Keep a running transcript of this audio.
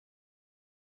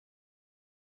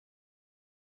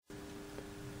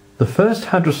The first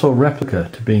hadrosaur replica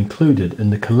to be included in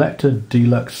the Collecta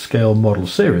Deluxe scale model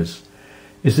series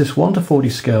is this 1:40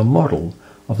 scale model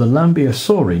of the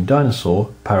Lambeosaurine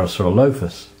dinosaur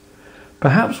Parasaurolophus,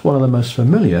 perhaps one of the most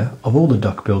familiar of all the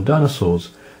duck-billed dinosaurs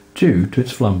due to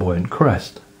its flamboyant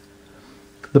crest.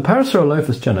 The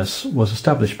Parasaurolophus genus was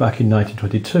established back in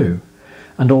 1922,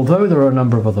 and although there are a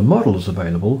number of other models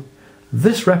available,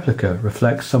 this replica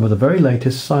reflects some of the very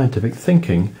latest scientific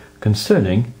thinking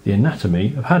concerning the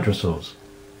anatomy of hadrosaurs.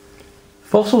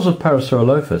 Fossils of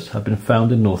Parasaurolophus have been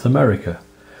found in North America,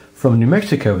 from New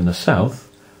Mexico in the south,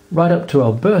 right up to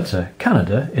Alberta,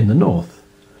 Canada in the north.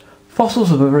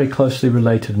 Fossils of a very closely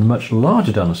related and much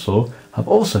larger dinosaur have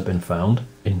also been found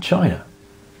in China.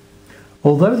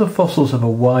 Although the fossils have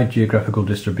a wide geographical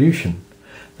distribution,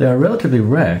 they are relatively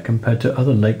rare compared to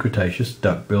other late Cretaceous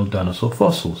duck-billed dinosaur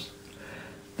fossils.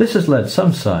 This has led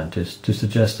some scientists to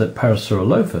suggest that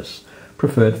Parasaurolophus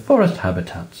preferred forest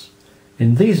habitats.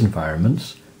 In these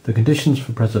environments, the conditions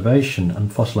for preservation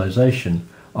and fossilization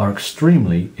are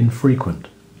extremely infrequent.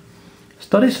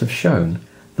 Studies have shown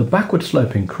the backward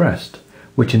sloping crest,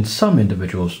 which in some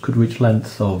individuals could reach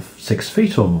lengths of 6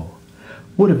 feet or more,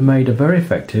 would have made a very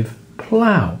effective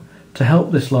plough to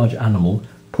help this large animal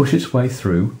push its way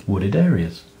through wooded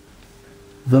areas.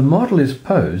 The model is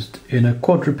posed in a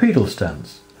quadrupedal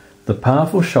stance. The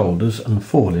powerful shoulders and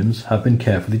forelimbs have been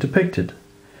carefully depicted.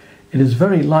 It is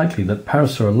very likely that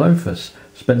Parasaurolophus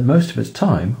spent most of its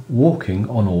time walking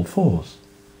on all fours.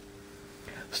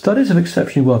 Studies of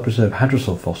exceptionally well-preserved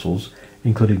hadrosaur fossils,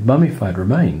 including mummified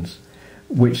remains,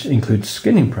 which include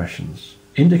skin impressions,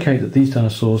 indicate that these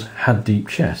dinosaurs had deep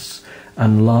chests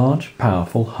and large,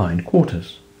 powerful hind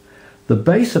quarters. The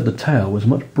base of the tail was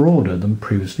much broader than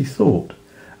previously thought,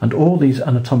 and all these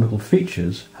anatomical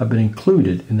features have been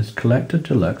included in this Collecta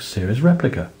Deluxe series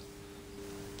replica.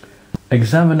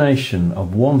 Examination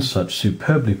of one such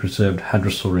superbly preserved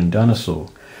hadrosaurine dinosaur,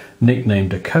 nicknamed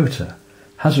Dakota,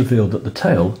 has revealed that the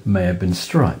tail may have been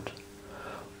striped.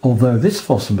 Although this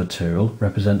fossil material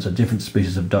represents a different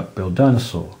species of duck-billed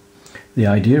dinosaur, the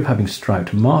idea of having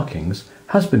striped markings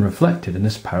has been reflected in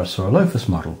this Parasaurolophus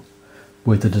model,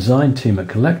 with the design team at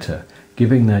Collecta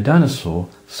giving their dinosaur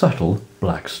subtle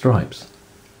black stripes.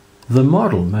 The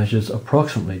model measures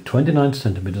approximately 29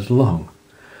 centimeters long,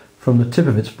 from the tip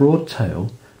of its broad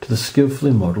tail to the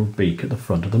skillfully modelled beak at the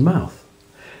front of the mouth.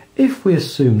 If we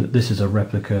assume that this is a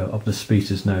replica of the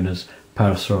species known as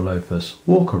Parasaurolophus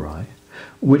walkeri,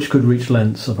 which could reach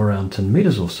lengths of around 10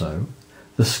 meters or so,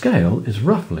 the scale is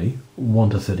roughly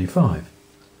 1:35.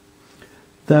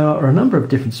 There are a number of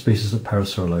different species of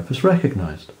Parasaurolophus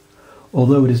recognised,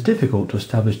 although it is difficult to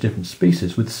establish different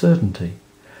species with certainty,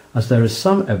 as there is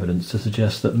some evidence to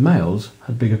suggest that males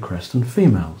had bigger crests than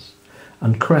females,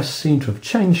 and crests seem to have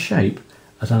changed shape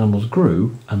as animals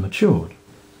grew and matured.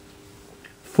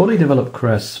 Fully developed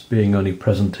crests being only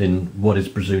present in what is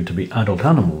presumed to be adult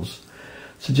animals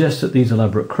suggests that these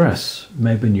elaborate crests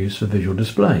may have been used for visual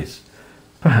displays,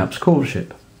 perhaps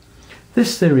courtship.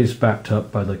 This theory is backed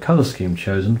up by the colour scheme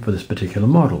chosen for this particular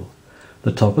model.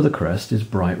 The top of the crest is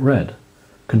bright red,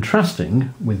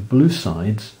 contrasting with blue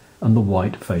sides and the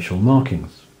white facial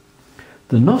markings.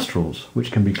 The nostrils, which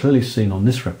can be clearly seen on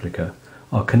this replica,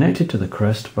 are connected to the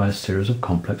crest by a series of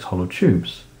complex hollow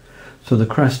tubes, so the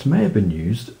crest may have been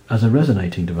used as a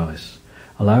resonating device,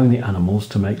 allowing the animals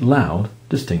to make loud,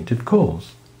 distinctive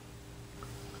calls.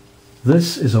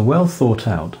 This is a well thought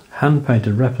out,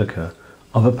 hand-painted replica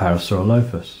of a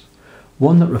Parasaurolophus,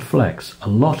 one that reflects a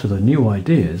lot of the new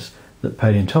ideas that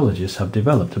paleontologists have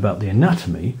developed about the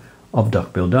anatomy of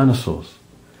duck-billed dinosaurs.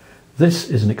 This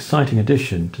is an exciting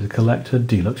addition to the Collecta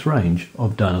Deluxe range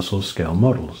of dinosaur scale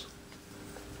models.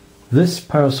 This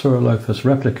Parasaurolophus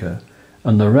replica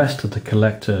and the rest of the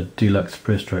Collecta Deluxe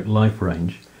Prehistoric Life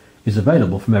range is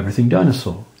available from Everything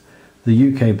Dinosaur, the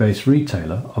UK-based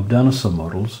retailer of dinosaur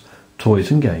models,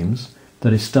 toys and games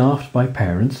that is staffed by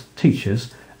parents, teachers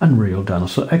and real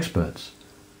dinosaur experts.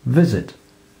 Visit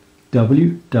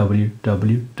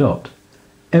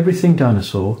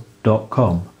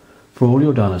www.everythingdinosaur.com for all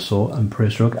your dinosaur and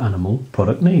prehistoric animal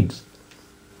product needs.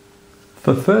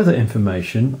 For further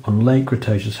information on late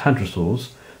Cretaceous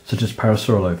hadrosaurs such as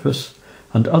Parasaurolophus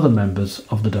and other members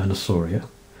of the Dinosauria,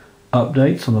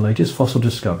 updates on the latest fossil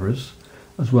discoveries,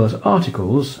 as well as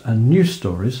articles and news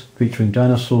stories featuring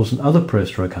dinosaurs and other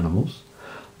prehistoric animals,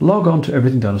 log on to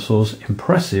Everything Dinosaur's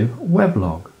impressive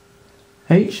weblog,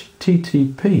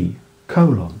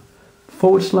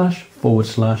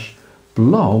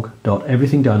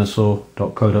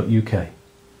 http://blog.everythingdinosaur.co.uk.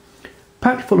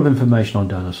 Packed full of information on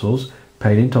dinosaurs,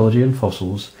 paleontology and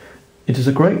fossils, it is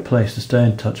a great place to stay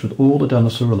in touch with all the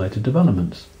dinosaur-related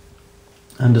developments.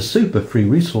 and a super free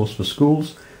resource for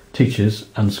schools, teachers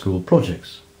and school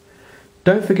projects.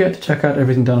 Don't forget to check out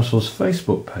Everything Dinosaur's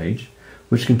Facebook page,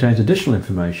 which contains additional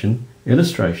information,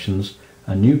 illustrations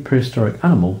and new prehistoric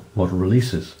animal model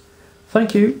releases.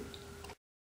 Thank you!